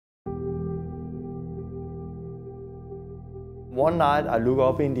One night I look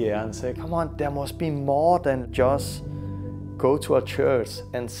up in the air and say, come on, there must be more than just go to a church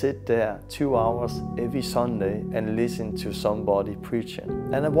and sit there 2 hours every Sunday and listen to somebody preaching.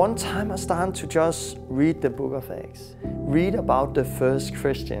 And at one time I started to just read the book of Acts. Read about the first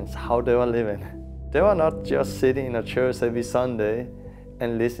Christians, how they were living. They were not just sitting in a church every Sunday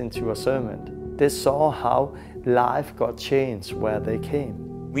and listening to a sermon. They saw how life got changed where they came.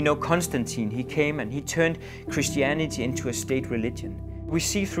 We know Constantine, he came and he turned Christianity into a state religion. We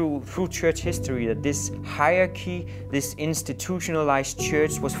see through church history that this hierarchy, this institutionalized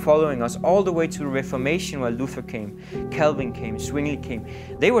church was following us all the way to the Reformation, where Luther came, Calvin came, Zwingli came.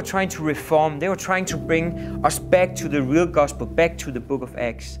 They were trying to reform, they were trying to bring us back to the real gospel, back to the book of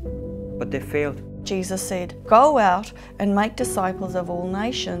Acts, but they failed. Jesus said, "Go out and make disciples of all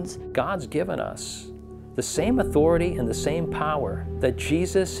nations." God's given us the same authority and the same power that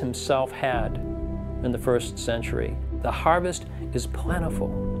Jesus himself had in the first century. The harvest is plentiful,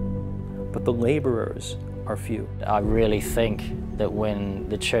 but the laborers are few. I really think that when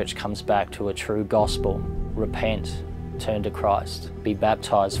the church comes back to a true gospel, repent, turn to Christ, be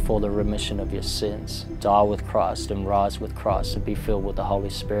baptized for the remission of your sins, die with Christ and rise with Christ and be filled with the Holy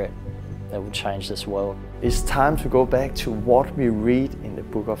Spirit, that will change this world. It's time to go back to what we read in the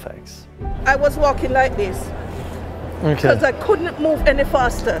book of Acts. I was walking like this because I couldn't move any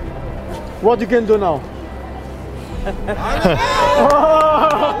faster. What you can do now?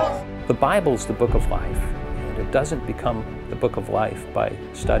 The Bible's the book of life, and it doesn't become the book of life by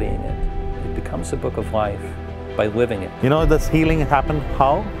studying it. It becomes the book of life by living it. You know, this healing happened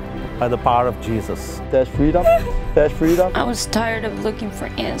how? By the power of Jesus. There's freedom. There's freedom. I was tired of looking for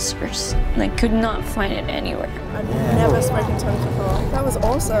answers, and I could not find it anywhere. I've never spoken in tongues before. That was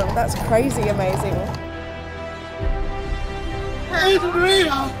awesome. That's crazy amazing. It's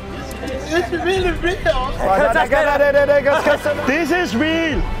real. It's really real. This is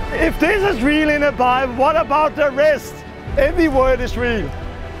real. If this is real in the Bible, what about the rest? Every word is real.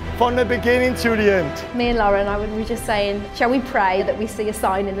 From the beginning to the end. Me and Lauren, I were just saying, shall we pray that we see a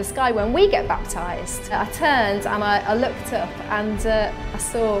sign in the sky when we get baptised? I turned and I looked up and I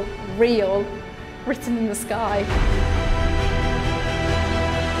saw real written in the sky.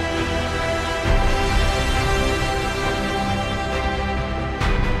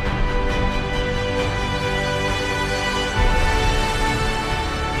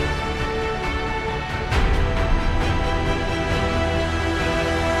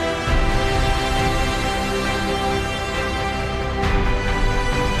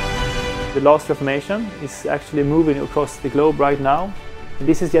 The last Reformation is actually moving across the globe right now.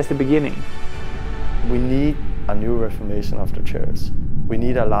 This is just the beginning. We need a new Reformation of the church. We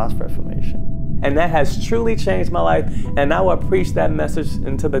need a last Reformation. And that has truly changed my life, and I will preach that message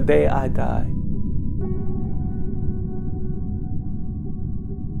until the day I die.